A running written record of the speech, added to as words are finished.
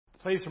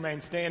Please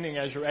remain standing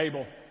as you're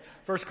able.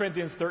 1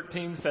 Corinthians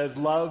 13 says,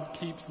 love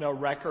keeps no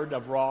record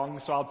of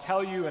wrong. So I'll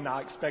tell you, and I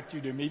expect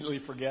you to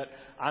immediately forget,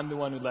 I'm the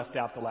one who left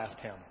out the last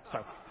hymn.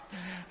 So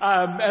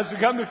as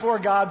we come before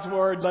God's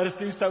Word, let us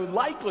do so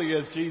likely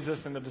as Jesus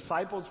and the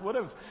disciples would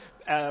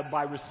have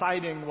by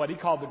reciting what he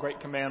called the Great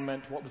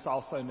Commandment, what was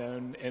also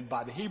known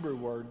by the Hebrew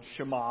word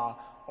Shema,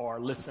 or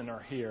listen or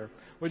hear.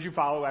 Would you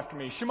follow after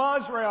me? Shema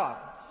Israel.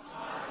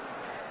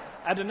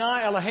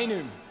 Adonai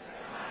Eloheinu.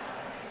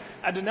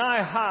 Adonai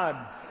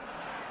Echad.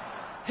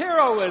 Hear,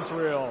 O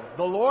Israel,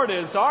 the Lord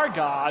is our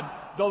God,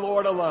 the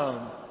Lord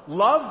alone.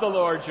 Love the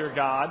Lord your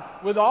God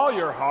with all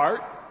your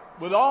heart,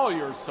 with all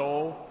your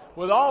soul,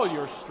 with all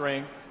your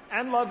strength,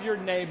 and love your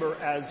neighbor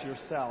as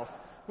yourself.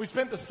 We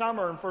spent the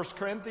summer in 1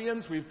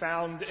 Corinthians. We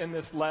found in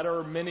this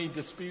letter many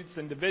disputes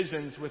and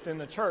divisions within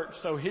the church.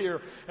 So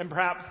here, and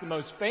perhaps the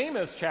most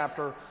famous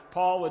chapter,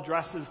 Paul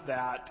addresses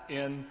that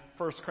in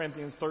 1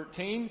 Corinthians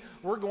 13.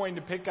 We're going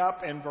to pick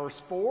up in verse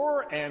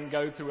 4 and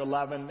go through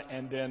 11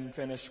 and then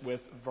finish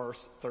with verse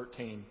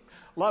 13.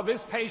 Love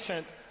is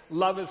patient.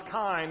 Love is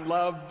kind.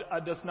 Love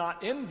does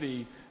not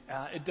envy.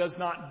 It does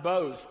not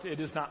boast. It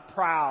is not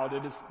proud.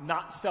 It is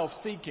not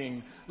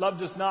self-seeking. Love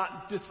does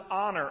not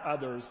dishonor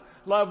others.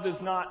 Love is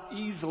not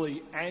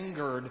easily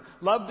angered.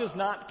 Love does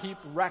not keep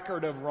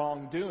record of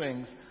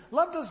wrongdoings.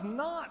 Love does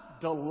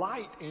not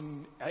delight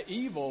in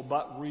evil,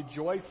 but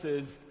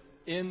rejoices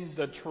in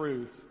the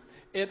truth.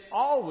 It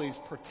always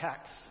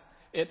protects.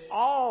 It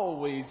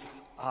always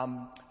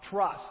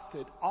trusts.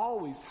 It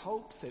always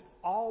hopes. It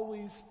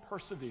always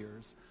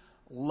perseveres.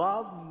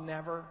 Love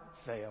never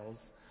fails.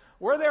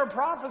 Where there are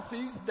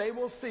prophecies, they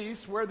will cease.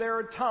 Where there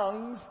are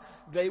tongues,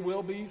 they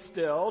will be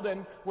stilled.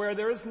 And where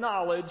there is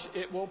knowledge,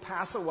 it will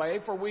pass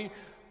away. For we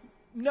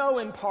know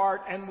in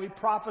part and we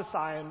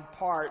prophesy in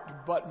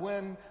part. But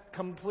when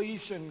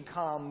completion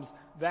comes,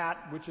 that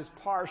which is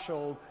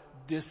partial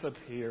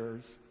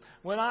disappears.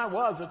 When I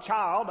was a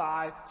child,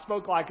 I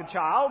spoke like a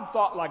child,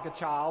 thought like a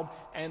child,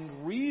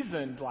 and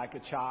reasoned like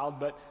a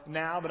child. But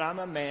now that I'm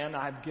a man,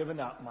 I've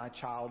given up my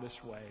childish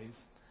ways.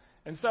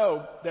 And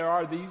so there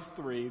are these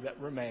three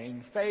that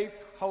remain: faith,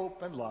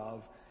 hope, and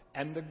love.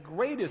 And the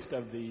greatest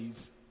of these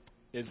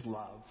is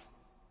love.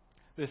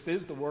 This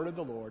is the word of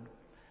the Lord.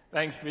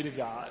 Thanks be to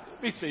God.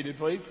 Be seated,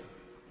 please.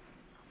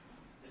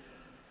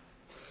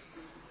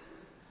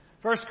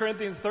 1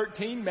 Corinthians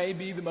 13 may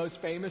be the most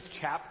famous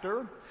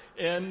chapter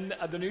in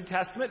the New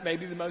Testament,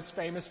 maybe the most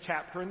famous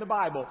chapter in the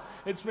Bible.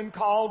 It's been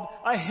called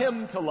a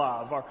hymn to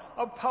love, or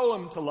a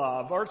poem to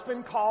love, or it's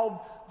been called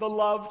the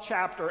love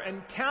chapter.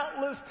 And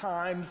countless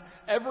times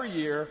every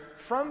year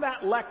from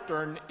that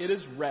lectern it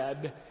is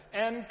read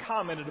and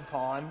commented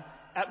upon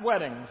at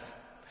weddings.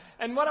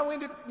 And what I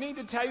need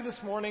to tell you this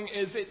morning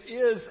is it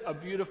is a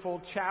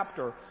beautiful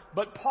chapter.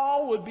 But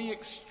Paul would be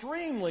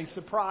extremely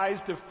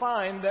surprised to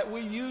find that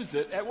we use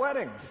it at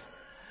weddings.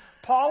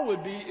 Paul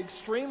would be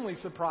extremely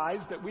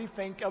surprised that we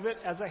think of it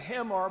as a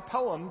hymn or a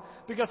poem,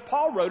 because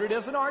Paul wrote it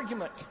as an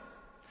argument.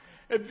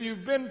 If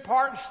you've been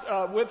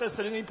with us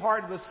at any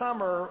part of the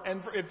summer,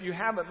 and if you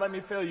haven't, let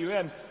me fill you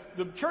in.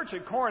 The church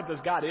at Corinth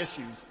has got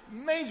issues,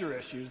 major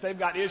issues. They've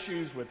got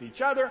issues with each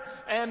other,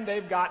 and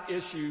they've got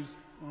issues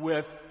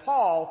with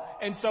Paul.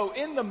 And so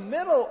in the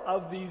middle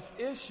of these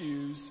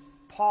issues,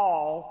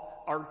 Paul,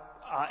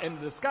 in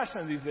the discussion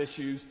of these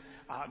issues,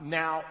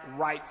 now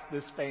writes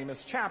this famous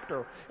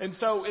chapter. And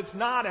so it's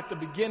not at the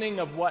beginning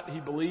of what he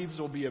believes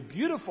will be a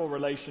beautiful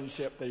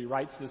relationship that he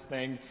writes this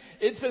thing.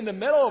 It's in the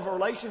middle of a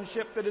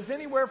relationship that is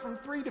anywhere from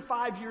 3 to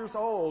 5 years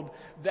old,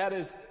 that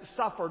has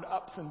suffered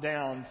ups and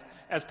downs.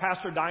 As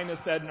Pastor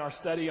Dinah said in our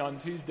study on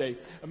Tuesday,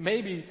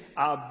 maybe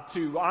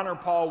to honor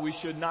Paul, we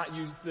should not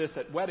use this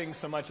at weddings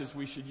so much as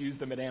we should use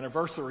them at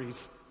anniversaries.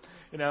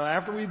 You know,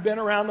 after we've been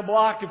around the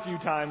block a few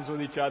times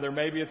with each other,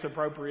 maybe it's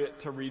appropriate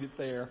to read it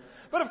there.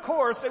 But of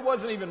course, it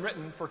wasn't even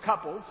written for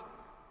couples.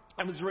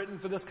 It was written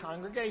for this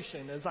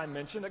congregation. As I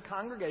mentioned, a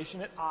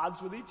congregation at odds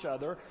with each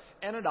other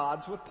and at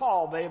odds with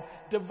Paul. They have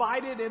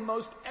divided in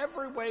most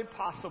every way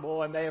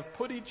possible, and they have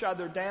put each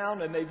other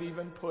down, and they've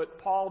even put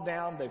Paul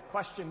down. They've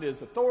questioned his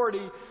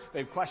authority.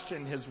 They've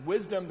questioned his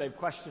wisdom. They've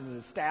questioned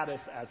his status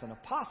as an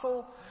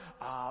apostle.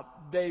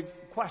 They've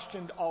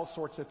questioned all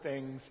sorts of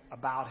things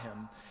about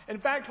him. In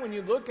fact, when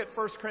you look at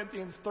 1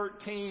 Corinthians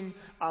 13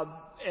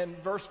 and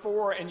verse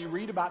 4, and you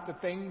read about the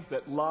things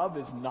that love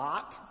is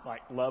not,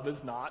 like love is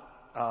not,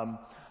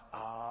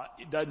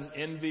 it doesn't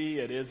envy,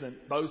 it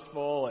isn't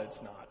boastful,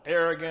 it's not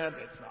arrogant,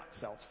 it's not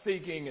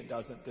self-seeking, it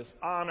doesn't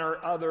dishonor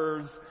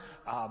others,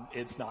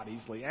 it's not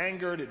easily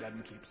angered, it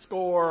doesn't keep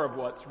score of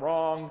what's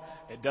wrong,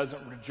 it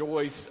doesn't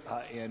rejoice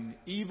in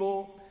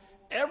evil.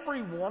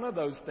 Every one of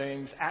those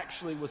things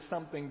actually was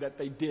something that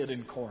they did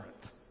in Corinth.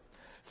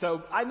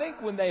 So I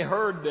think when they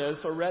heard this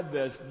or read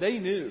this, they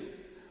knew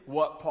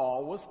what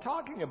Paul was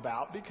talking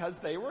about, because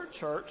they were a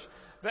church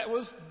that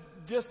was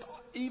just,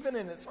 even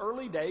in its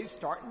early days,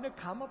 starting to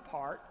come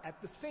apart at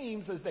the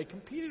seams as they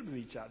competed with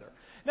each other.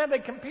 Now, they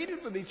competed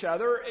with each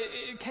other.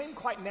 It came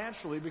quite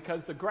naturally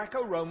because the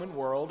Greco-Roman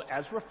world,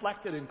 as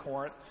reflected in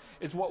Corinth,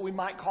 is what we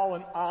might call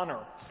an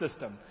honor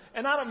system.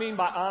 And I don't mean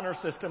by honor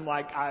system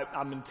like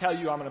I'm going to tell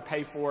you I'm going to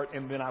pay for it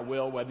and then I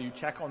will, whether you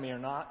check on me or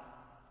not.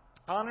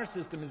 Honor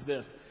system is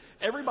this.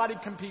 Everybody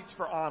competes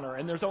for honor,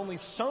 and there's only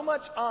so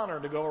much honor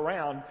to go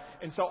around,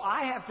 and so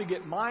I have to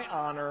get my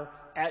honor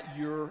at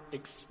your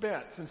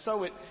expense. And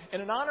so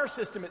in an honor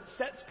system, it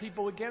sets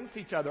people against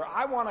each other.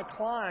 I want to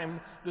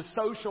climb the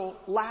social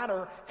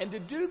ladder, and to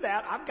do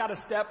that, I've got to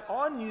step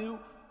on you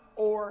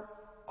or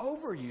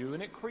over you,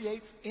 and it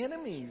creates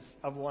enemies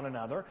of one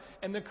another.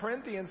 And the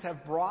Corinthians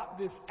have brought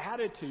this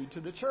attitude to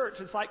the church.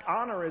 It's like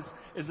honor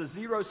is a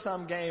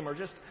zero-sum game, or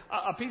just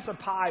a piece of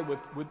pie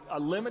with a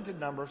limited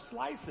number of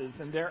slices,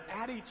 and they're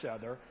at each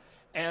other.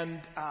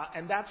 And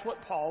that's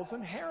what Paul's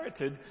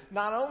inherited,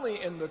 not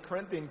only in the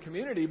Corinthian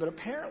community, but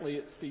apparently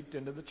it seeped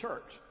into the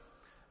church.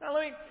 Now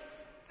let me,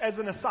 as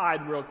an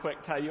aside real quick,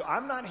 tell you,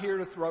 I'm not here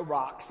to throw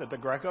rocks at the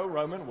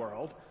Greco-Roman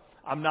world.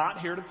 I'm not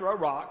here to throw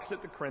rocks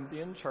at the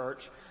Corinthian church,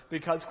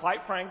 because quite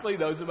frankly,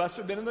 those of us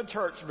who've been in the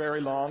church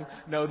very long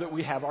know that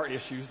we have our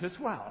issues as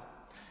well.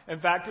 In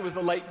fact, it was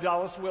the late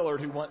Dallas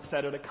Willard who once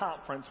said at a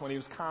conference when he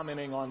was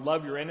commenting on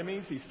love your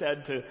enemies, he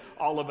said to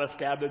all of us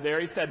gathered there,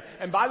 he said,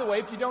 and by the way,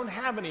 if you don't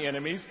have any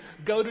enemies,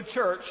 go to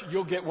church,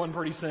 you'll get one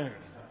pretty soon.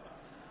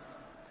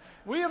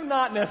 We have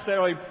not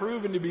necessarily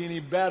proven to be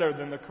any better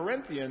than the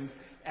Corinthians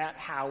at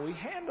how we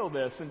handle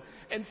this.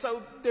 And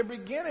so they're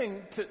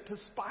beginning to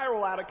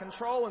spiral out of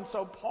control. And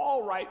so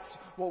Paul writes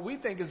what we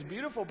think is a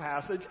beautiful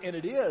passage, and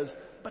it is,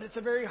 but it's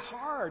a very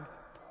hard,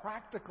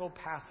 practical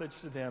passage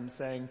to them,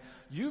 saying,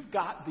 you've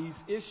got these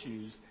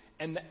issues,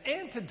 and the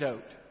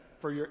antidote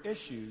for your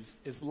issues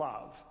is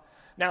love.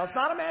 Now, it's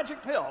not a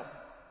magic pill.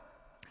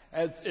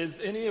 As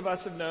any of us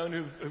have known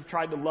who've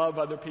tried to love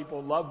other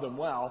people, love them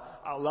well,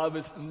 love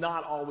is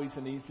not always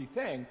an easy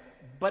thing,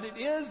 but it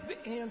is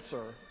the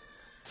answer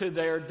to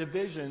their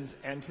divisions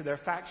and to their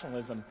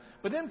factionalism.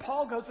 But then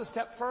Paul goes a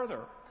step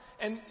further,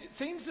 and it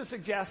seems to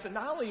suggest that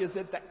not only is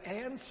it the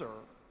answer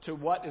to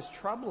what is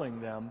troubling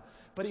them,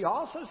 but he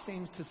also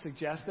seems to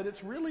suggest that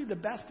it's really the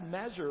best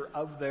measure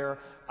of their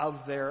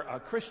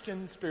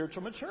Christian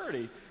spiritual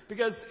maturity.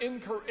 Because in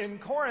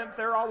Corinth,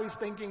 they're always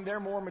thinking they're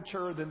more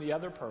mature than the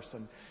other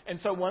person. And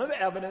so one of the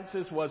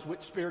evidences was which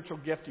spiritual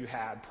gift you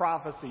had: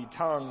 prophecy,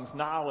 tongues,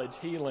 knowledge,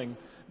 healing.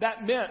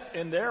 That meant,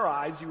 in their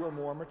eyes, you were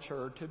more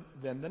mature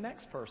than the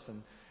next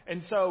person.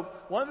 And so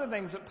one of the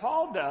things that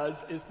Paul does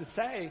is to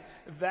say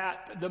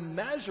that the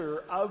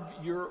measure of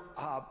your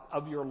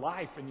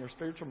life and your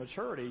spiritual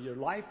maturity, your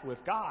life with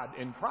God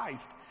in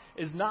Christ,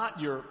 is not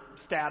your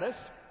status,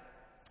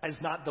 is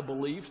not the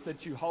beliefs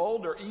that you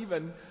hold, or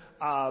even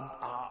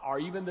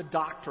the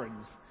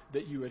doctrines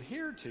that you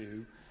adhere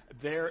to.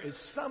 There is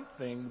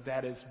something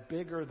that is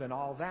bigger than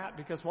all that,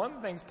 because one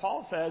of the things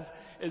Paul says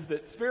is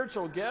that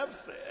spiritual gifts,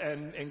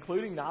 and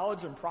including knowledge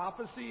and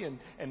prophecy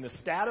and the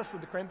status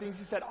of the Corinthians,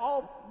 he said,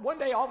 one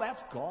day all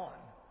that's gone.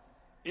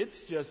 It's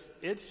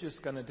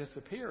just going to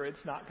disappear.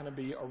 It's not going to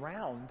be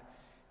around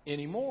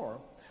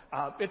anymore.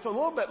 It's a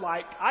little bit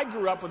like, I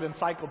grew up with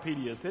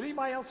encyclopedias. Did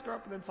anybody else grow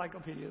up with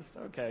encyclopedias?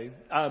 Okay.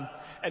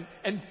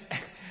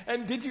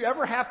 And did you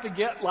ever have to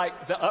get like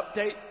the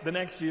update the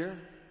next year?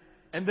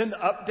 And then the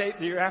update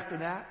the year after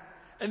that,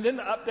 and then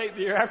the update the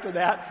year after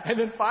that, and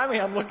then finally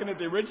I'm looking at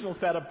the original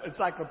set of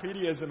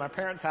encyclopedias in my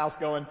parents' house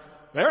going,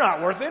 they're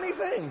not worth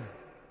anything.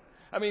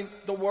 I mean,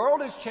 the world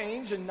has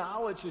changed and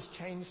knowledge has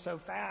changed so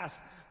fast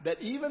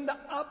that even the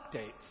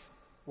updates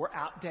were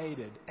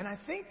outdated. And I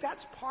think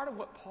that's part of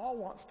what Paul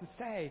wants to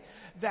say,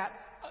 that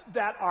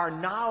our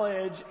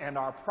knowledge and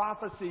our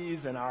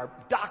prophecies and our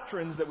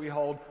doctrines that we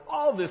hold,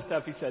 all this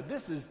stuff, he said,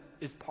 this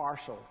is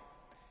partial.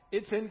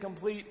 It's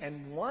incomplete,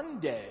 and one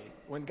day,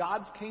 when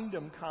God's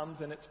kingdom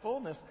comes in its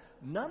fullness,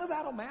 none of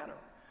that will matter.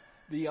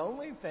 The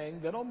only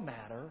thing that'll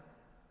matter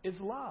is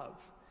love.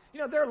 You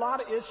know, there are a lot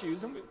of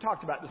issues, and we've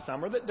talked about this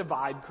summer, that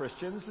divide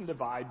Christians and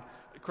divide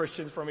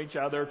Christians from each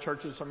other,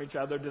 churches from each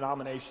other,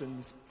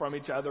 denominations from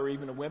each other,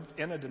 even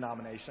within a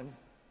denomination.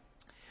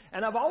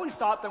 And I've always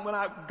thought that when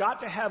I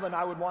got to heaven,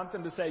 I would want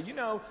them to say, you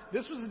know,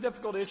 this was a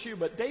difficult issue,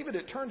 but David,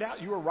 it turned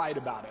out you were right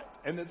about it,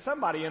 and that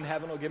somebody in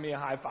heaven will give me a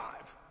high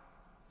five.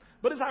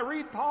 But as I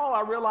read Paul,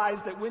 I realize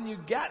that when you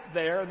get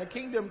there and the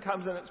kingdom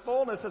comes in its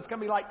fullness, it's going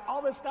to be like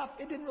all this stuff,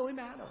 it didn't really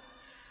matter.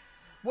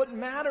 What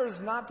matters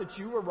is not that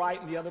you were right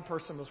and the other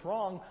person was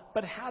wrong,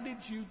 but how did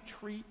you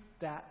treat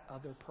that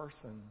other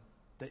person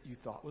that you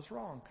thought was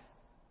wrong?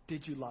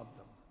 Did you love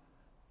them?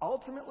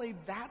 Ultimately,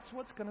 that's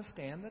what's going to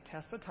stand the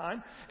test of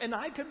time. And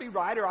I could be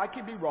right or I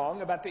could be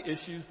wrong about the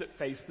issues that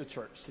face the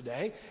church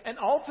today. And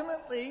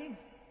ultimately,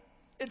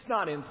 it's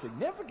not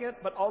insignificant,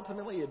 but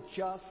ultimately it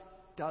just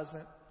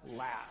doesn't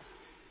last.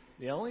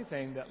 The only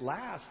thing that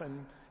lasts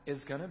is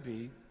going to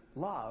be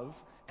love,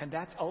 and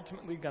that's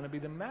ultimately going to be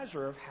the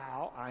measure of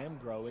how I am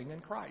growing in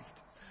Christ.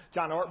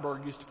 John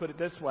Ortberg used to put it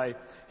this way.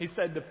 He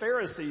said the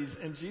Pharisees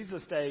in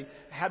Jesus' day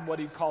had what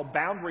he called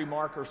boundary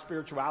marker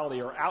spirituality,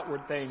 or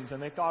outward things,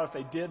 and they thought if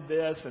they did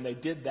this and they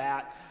did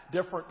that,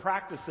 different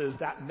practices,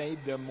 that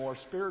made them more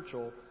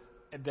spiritual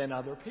than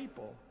other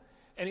people.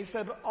 And he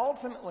said,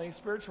 ultimately,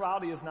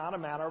 spirituality is not a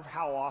matter of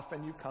how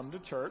often you come to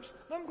church.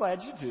 I'm glad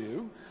you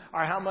do.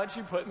 Or how much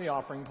you put in the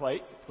offering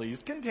plate. Please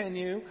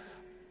continue.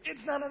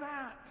 It's none of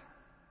that.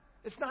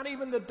 It's not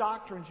even the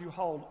doctrines you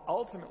hold.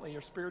 Ultimately,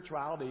 your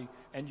spirituality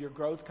and your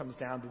growth comes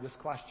down to this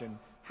question: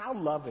 how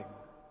loving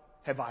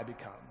have I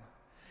become?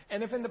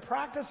 And if in the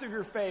practice of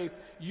your faith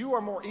you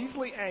are more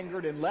easily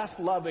angered and less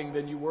loving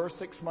than you were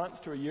 6 months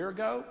to a year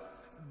ago,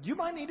 you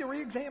might need to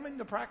re-examine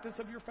the practice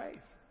of your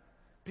faith.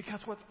 Because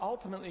what's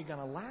ultimately going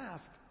to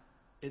last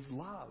is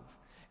love.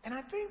 And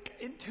I think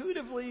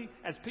intuitively,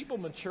 as people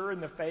mature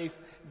in the faith,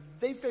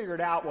 they figure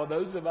it out, while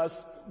those of us,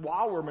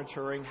 while we're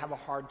maturing, have a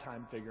hard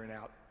time figuring it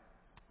out.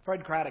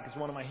 Fred Craddock is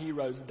one of my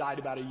heroes, died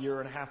about a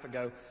year and a half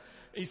ago.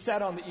 He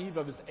said on the eve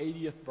of his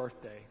 80th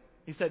birthday,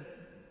 he said,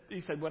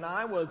 when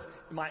I was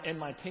in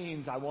my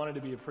teens, I wanted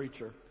to be a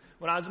preacher.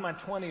 When I was in my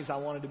 20s, I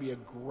wanted to be a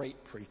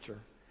great preacher.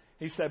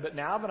 He said, but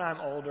now that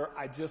I'm older,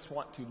 I just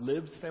want to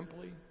live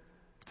simply,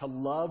 to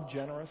love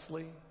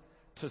generously,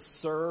 to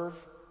serve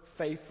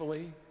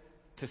faithfully,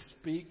 to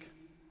speak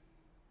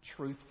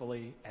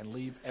truthfully, and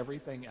leave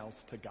everything else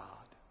to God.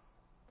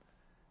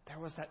 There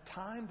was that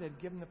time that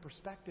had given the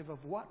perspective of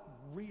what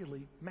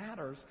really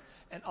matters.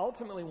 And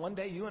ultimately, one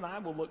day you and I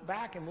will look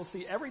back and we'll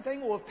see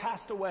everything will have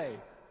passed away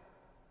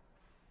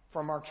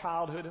from our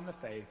childhood in the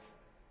faith,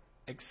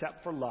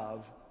 except for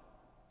love.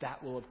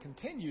 That will have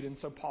continued. And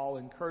so Paul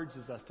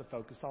encourages us to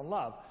focus on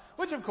love,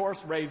 which of course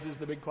raises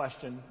the big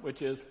question,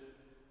 which is,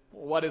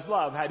 what is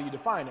love? How do you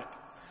define it?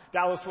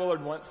 Dallas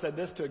Willard once said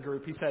this to a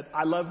group. He said,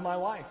 I love my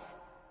wife.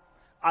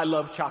 I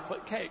love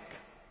chocolate cake.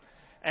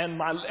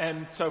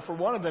 And so for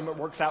one of them it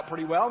works out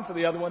pretty well, and for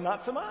the other one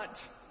not so much.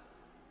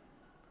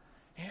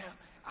 Yeah.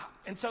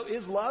 And so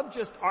is love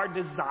just our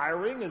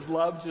desiring? Is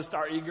love just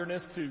our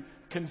eagerness to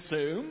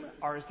consume?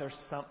 Or is there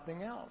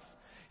something else?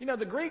 You know,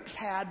 the Greeks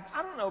had,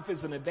 I don't know if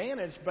it's an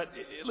advantage, but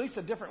at least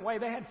a different way.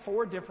 They had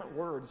 4 different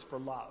words for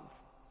love.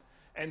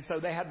 And so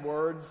they had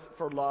words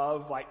for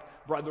love like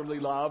brotherly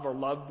love or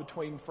love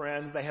between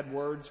friends. They had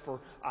words for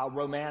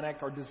romantic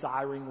or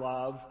desiring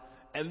love.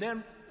 And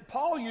then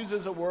Paul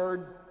uses a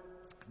word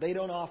they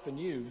don't often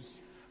use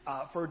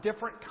for a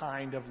different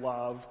kind of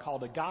love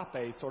called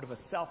agape, sort of a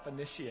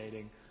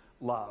self-initiating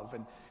love.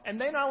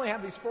 And they not only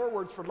have these 4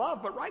 words for love,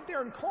 but right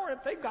there in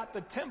Corinth, they've got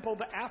the temple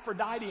to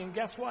Aphrodite, and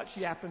guess what?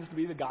 She happens to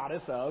be the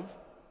goddess of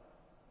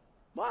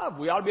love.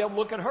 We ought to be able to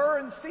look at her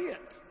and see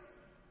it.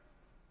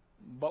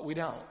 But we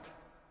don't.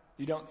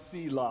 You don't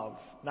see love,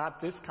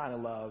 not this kind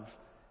of love,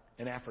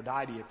 in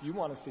Aphrodite. If you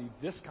want to see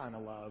this kind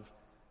of love,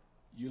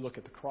 you look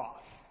at the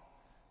cross.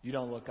 You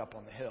don't look up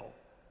on the hill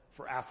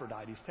for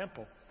Aphrodite's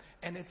temple.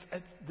 And it's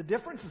the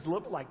difference is a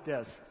little bit like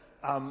this.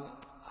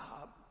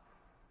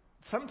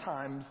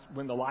 Sometimes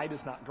when the light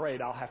is not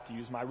great, I'll have to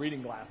use my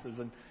reading glasses,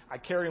 and I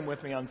carry them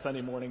with me on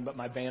Sunday morning, but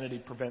my vanity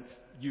prevents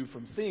you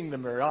from seeing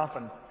them very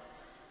often.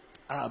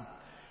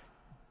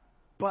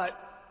 But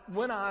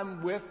when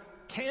I'm with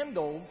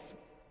candles,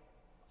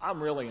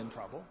 I'm really in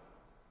trouble,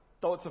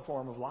 though it's a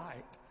form of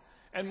light.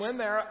 And when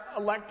there are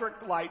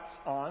electric lights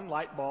on,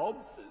 light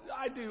bulbs,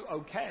 I do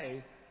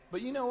okay.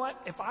 But you know what?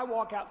 If I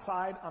walk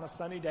outside on a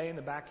sunny day in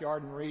the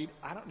backyard and read,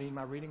 I don't need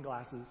my reading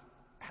glasses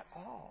at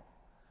all.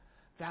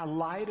 The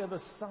light of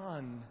the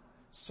sun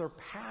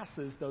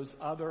surpasses those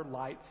other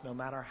lights no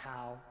matter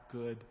how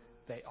good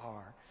they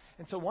are.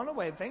 And so one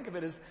way to think of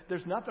it is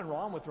there's nothing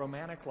wrong with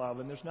romantic love,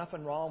 and there's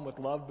nothing wrong with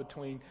love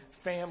between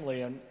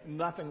family, and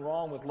nothing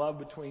wrong with love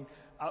between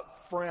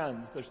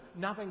friends. There's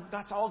nothing,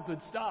 that's all good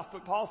stuff.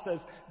 But Paul says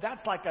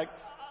that's like a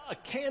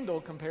candle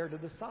compared to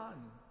the sun.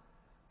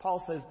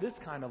 Paul says this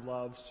kind of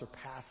love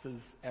surpasses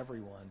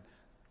everyone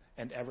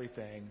and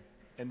everything,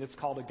 and it's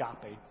called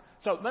agape.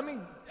 So let me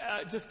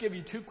just give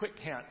you 2 quick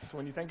hints.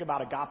 When you think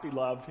about agape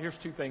love, here's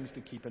 2 things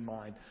to keep in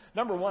mind.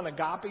 Number 1,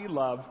 agape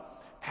love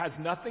has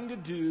nothing to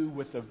do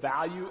with the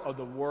value or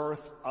the worth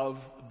of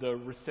the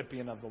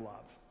recipient of the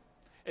love.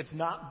 It's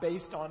not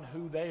based on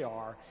who they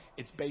are.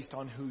 It's based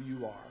on who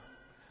you are.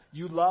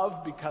 You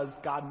love because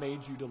God made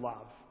you to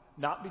love,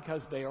 not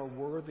because they are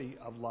worthy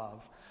of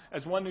love.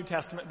 As one New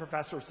Testament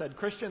professor said,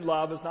 Christian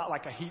love is not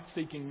like a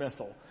heat-seeking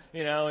missile,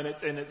 you know, and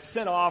it's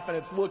sent off and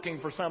it's looking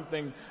for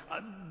something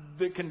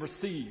that can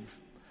receive.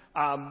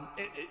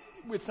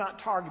 It's not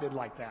targeted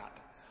like that.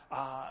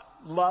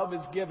 Love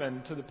is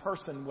given to the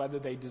person whether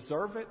they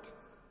deserve it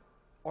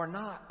or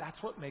not.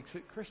 That's what makes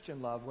it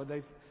Christian love.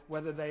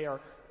 Whether they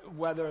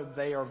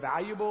are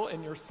valuable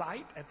in your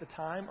sight at the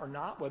time or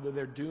not, whether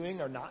they're doing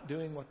or not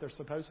doing what they're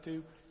supposed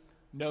to,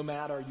 no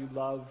matter, you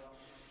love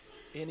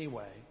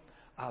anyway.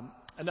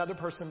 Another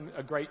person,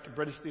 a great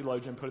British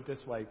theologian, put it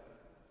this way.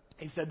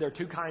 He said there are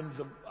 2 kinds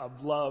of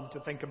love to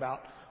think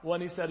about.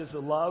 One, he said, is a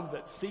love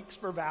that seeks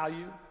for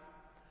value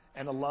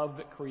and a love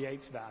that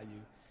creates value.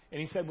 And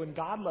he said when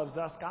God loves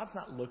us, God's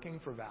not looking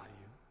for value.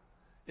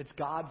 It's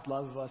God's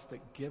love of us that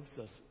gives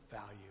us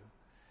value.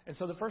 And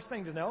so the first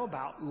thing to know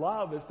about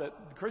love is that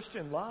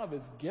Christian love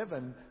is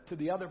given to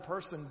the other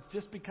person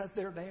just because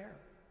they're there.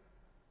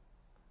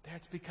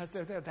 That's because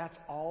they're there. That's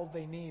all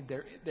they need.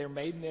 They're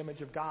made in the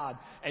image of God,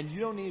 and you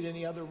don't need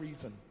any other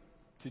reason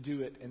to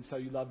do it, and so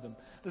you love them.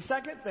 The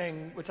second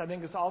thing, which I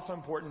think is also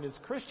important, is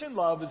Christian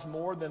love is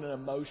more than an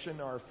emotion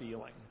or a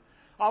feeling.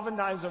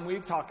 Oftentimes when we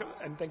talk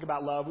and think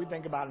about love, we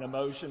think about an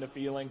emotion, a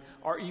feeling,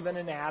 or even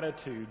an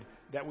attitude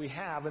that we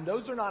have, and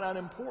those are not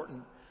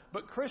unimportant.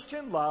 But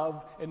Christian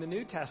love in the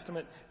New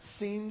Testament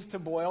seems to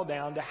boil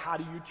down to how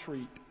do you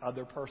treat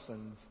other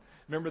persons.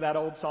 Remember that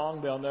old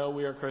song, they'll know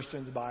we are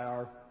Christians by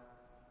our...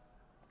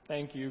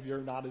 Thank you.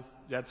 You're not as...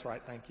 That's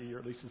right. Thank you. You're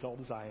at least as old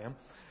as I am.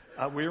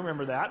 We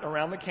remember that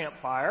around the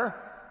campfire.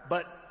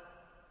 But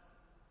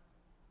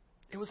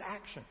it was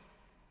action.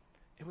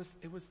 It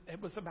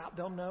was about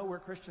they'll know we're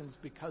Christians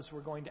because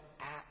we're going to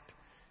act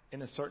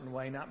in a certain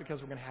way, not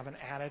because we're going to have an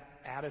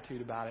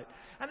attitude about it.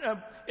 I don't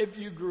know if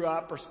you grew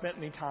up or spent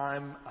any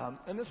time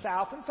in the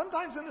South, and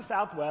sometimes in the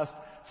Southwest,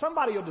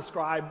 somebody will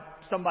describe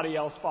somebody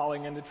else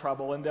falling into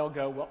trouble, and they'll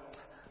go, well,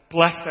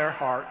 bless their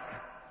hearts.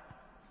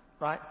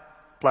 Right?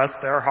 Bless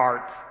their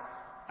hearts.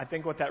 I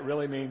think what that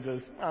really means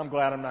is, I'm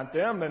glad I'm not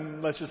them,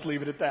 and let's just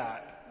leave it at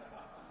that.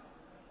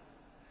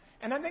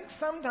 And I think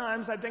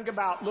sometimes I think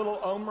about little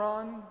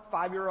Omran,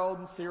 5-year-old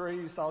in Syria.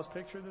 You saw his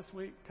picture this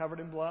week, covered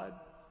in blood.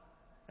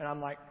 And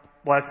I'm like,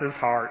 bless his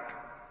heart.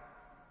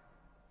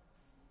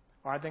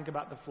 Or I think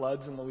about the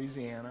floods in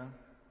Louisiana,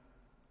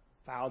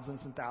 thousands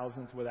and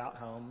thousands without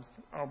homes.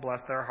 Oh, bless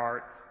their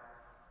hearts.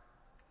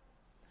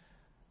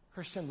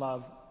 Christian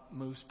love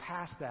moves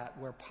past that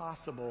where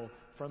possible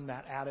from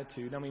that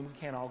attitude. I mean, we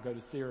can't all go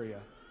to Syria,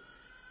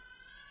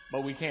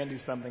 but we can do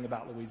something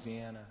about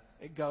Louisiana.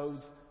 It goes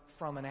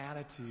from an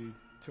attitude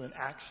to an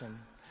action.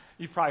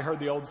 You've probably heard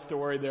the old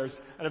story. There's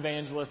an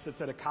evangelist that's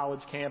at a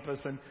college campus,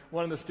 and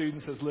one of the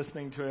students is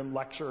listening to him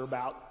lecture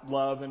about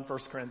love in 1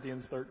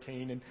 Corinthians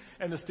 13.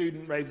 And the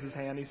student raised his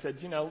hand. He said,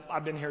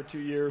 I've been here 2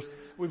 years.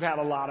 We've had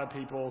a lot of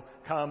people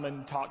come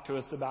and talk to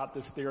us about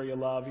this theory of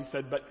love. He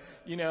said, but,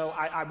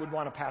 I would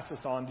want to pass this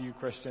on to you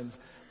Christians.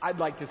 I'd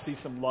like to see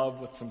some love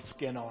with some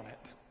skin on it.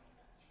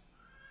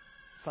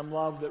 Some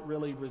love that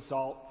really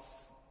results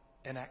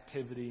in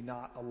activity,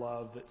 not a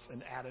love that's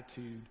an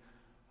attitude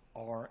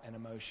or an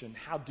emotion.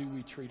 How do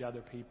we treat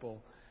other people?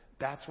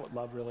 That's what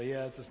love really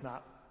is. It's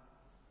not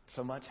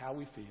so much how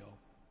we feel,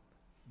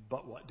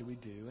 but what do we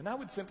do? And I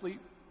would simply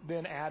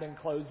then add in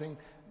closing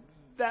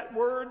that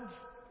words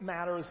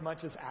matter as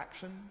much as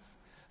actions,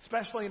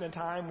 especially in a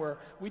time where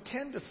we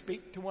tend to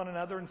speak to one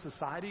another in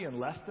society in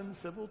less than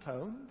civil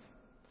tones.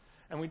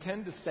 And we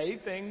tend to say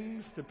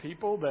things to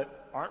people that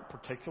aren't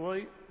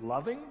particularly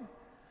loving,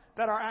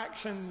 that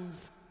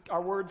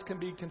our words can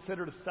be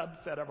considered a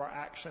subset of our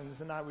actions,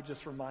 and I would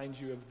just remind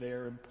you of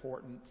their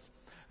importance.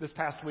 This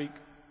past week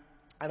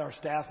at our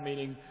staff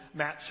meeting,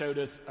 Matt showed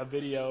us a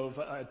video of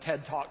a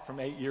TED Talk from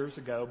 8 years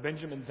ago.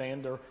 Benjamin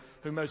Zander,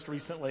 who most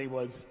recently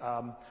was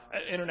an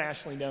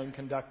internationally known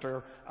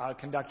conductor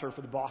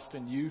for the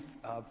Boston Youth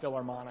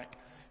Philharmonic.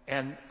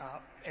 And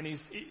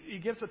he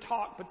gives a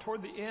talk, but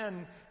toward the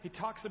end, he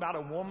talks about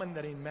a woman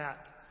that he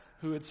met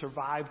who had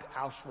survived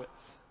Auschwitz.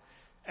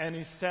 And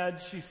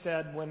she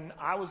said, when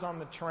I was on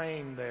the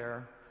train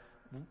there,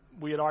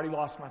 we had already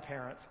lost my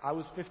parents. I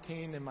was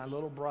 15 and my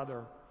little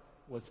brother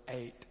was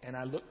 8. And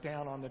I looked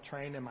down on the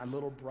train and my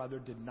little brother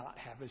did not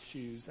have his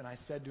shoes. And I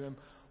said to him,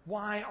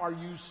 why are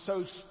you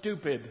so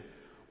stupid?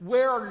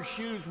 Where are your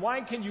shoes?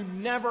 Why can you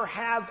never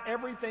have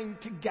everything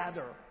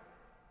together?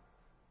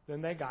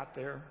 Then they got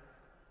there.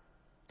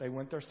 They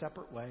went their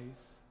separate ways.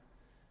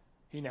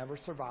 He never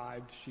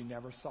survived. She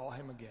never saw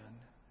him again.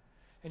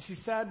 And she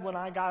said, when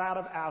I got out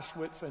of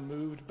Auschwitz and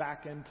moved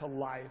back into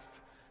life,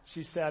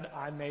 she said,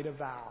 I made a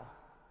vow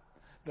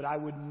that I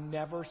would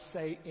never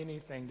say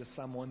anything to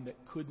someone that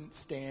couldn't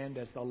stand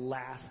as the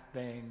last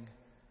thing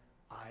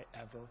I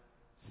ever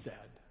said.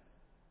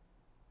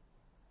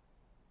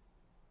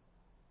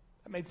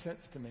 That made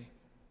sense to me.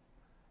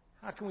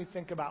 How can we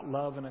think about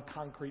love in a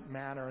concrete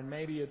manner? And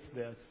maybe it's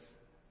this.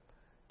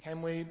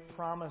 Can we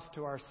promise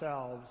to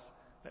ourselves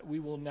that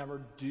we will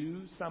never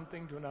do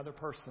something to another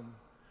person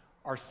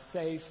or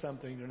say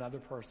something to another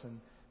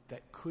person that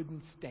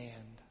couldn't stand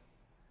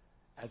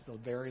as the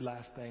very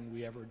last thing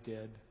we ever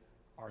did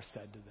or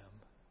said to them?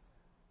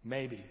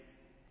 Maybe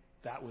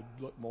that would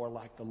look more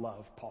like the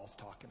love Paul's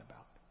talking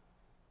about.